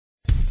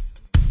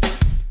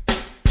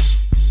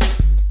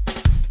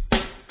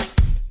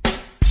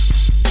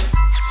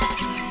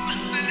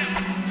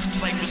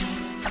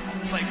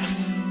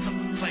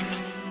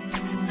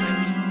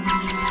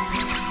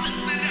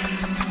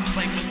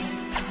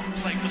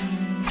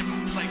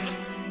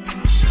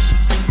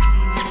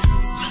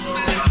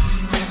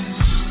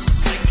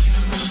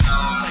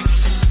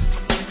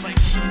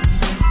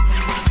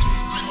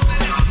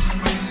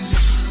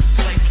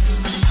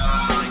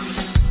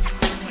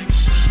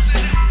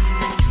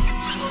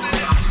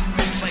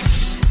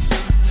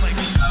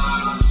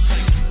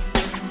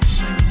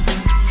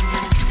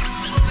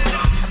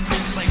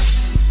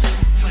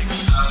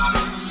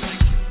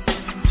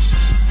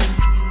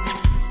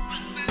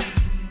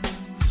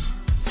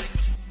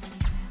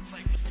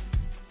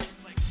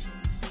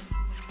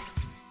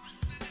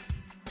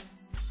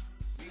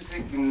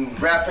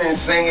Rapping,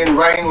 singing,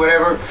 writing,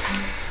 whatever.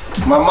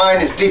 My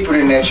mind is deeper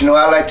than that. You know,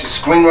 I like to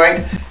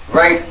screenwrite,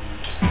 write,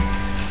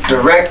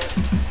 direct,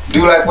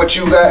 do like what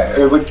you guys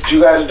do.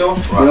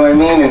 You know what I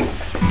mean?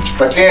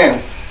 But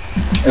then,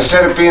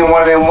 instead of being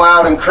one of them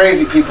wild and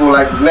crazy people,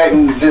 like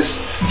letting this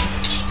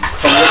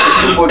from what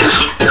the people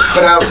just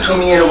put out to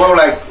me in a row,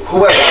 like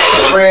whoever,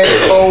 friends,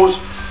 foes,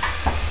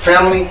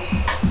 family,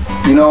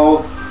 you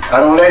know, I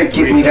don't let it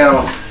get me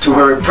down to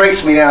where it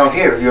breaks me down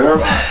here, you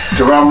heard?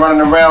 To where I'm running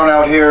around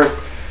out here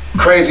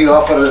crazy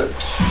off of the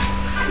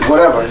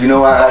whatever, you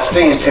know, I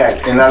stay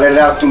intact and I let it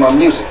out through my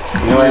music,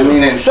 you know what I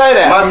mean? And say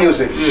that. My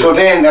music. Yeah. So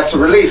then that's a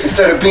release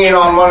instead of being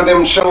on one of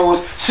them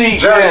shows. See,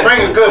 Jerry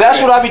Springer, good.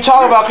 That's what I be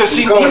talking about, because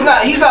see,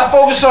 he's not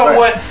focused on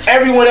what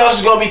everyone else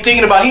is gonna be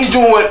thinking about. He's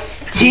doing what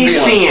he's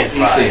seeing.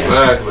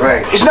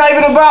 Right. It's not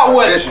even about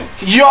what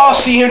y'all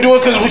see him doing,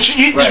 because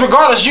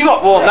regardless, you know,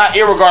 well, not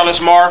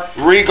irregardless, Mar,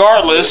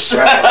 regardless.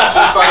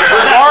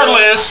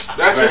 Regardless.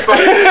 That's just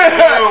like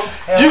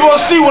you gonna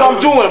see what I'm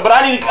doing, but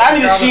I need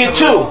to see it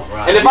too.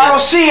 And if I don't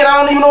see it,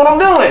 I don't even know what I'm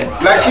doing.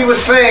 Like he was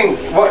saying,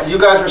 what you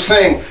guys were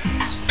saying,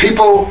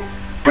 people,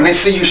 when they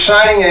see you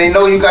shining and they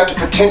know you got the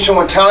potential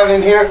and talent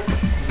in here,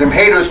 them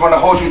haters want to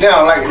hold you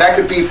down. Like that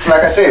could be,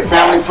 like I said,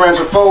 family, friends,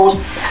 or foes.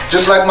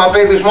 Just like my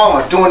baby's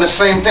mama doing the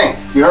same thing.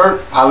 You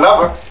heard? I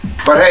love her,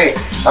 but hey,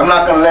 I'm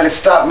not gonna let it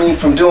stop me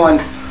from doing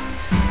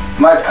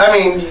my. I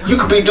mean, you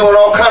could be doing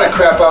all kind of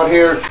crap out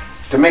here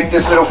to make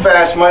this little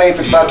fast money. If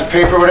it's about the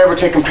paper or whatever,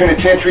 taking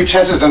penitentiary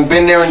chances. I've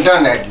been there and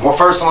done that. Well,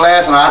 first and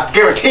last, and I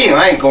guarantee you,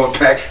 I ain't going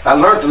back. I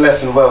learned the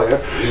lesson well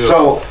here. Yeah.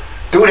 So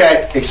through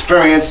that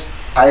experience,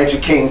 I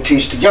educate and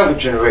teach the younger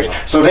generation.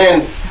 So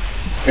then.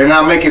 And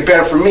I'll make it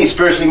better for me,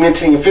 spiritually,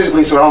 mentally, and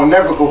physically, so I don't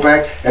never go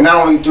back. And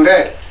not only do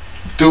that,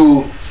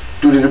 do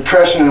the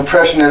depression and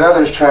oppression that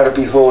others try to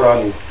behold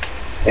on you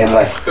in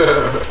life,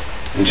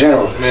 in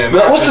general. Man,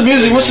 what's the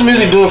music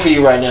doing for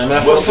you right now,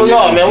 man? For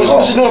y'all, man,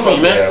 what's it doing for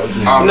you, man?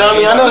 You know what I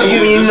mean? I know it's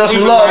giving you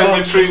some love.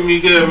 Been treating me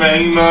good,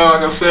 man. You know,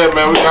 like I said,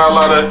 man, we got a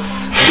lot of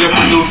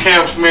different new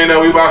camps, man, that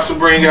we about to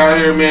bring out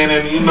here, man.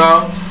 And you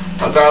know,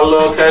 I got a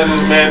little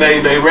cousins, man.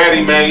 They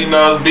ready, man. You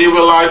know, be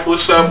real life.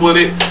 What's up with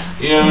it?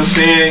 You know what I'm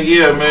saying?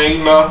 Yeah, man,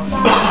 you know.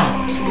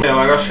 Man,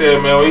 like I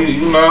said, man,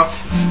 you know,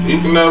 you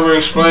can never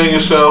explain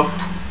yourself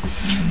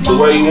the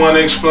way you want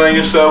to explain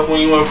yourself when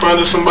you're in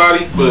front of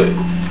somebody, but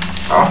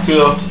I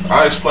feel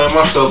I explain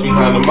myself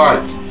behind the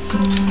mic.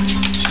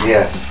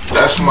 Yeah.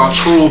 That's my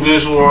true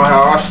visual on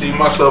how I see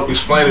myself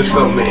explaining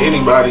something to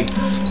anybody,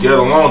 yet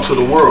alone to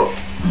the world.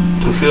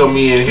 To feel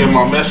me and hear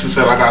my message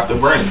that I got to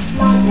bring. You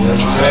know what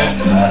I'm saying?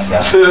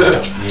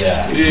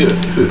 Yeah.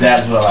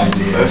 That's what I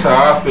do. That's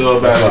how I feel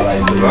about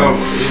it. You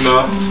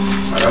know,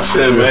 like I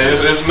said, man,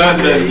 it's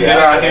nothing to get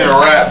out here and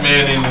rap,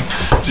 man,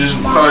 and just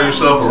call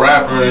yourself a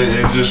rapper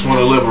and just want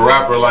to live a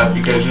rapper life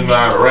because you know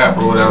how to rap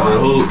or whatever.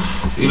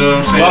 You know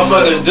what I'm saying?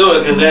 Motherfuckers do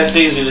it because that's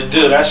easy to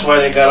do. That's why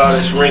they got all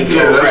this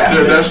ringtone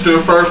rap. That's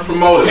their first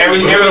promoter.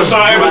 Every song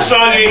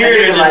you hear,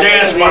 there's a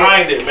dance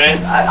behind it,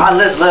 man. I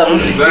just love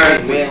music,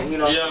 exactly. man. You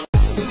know.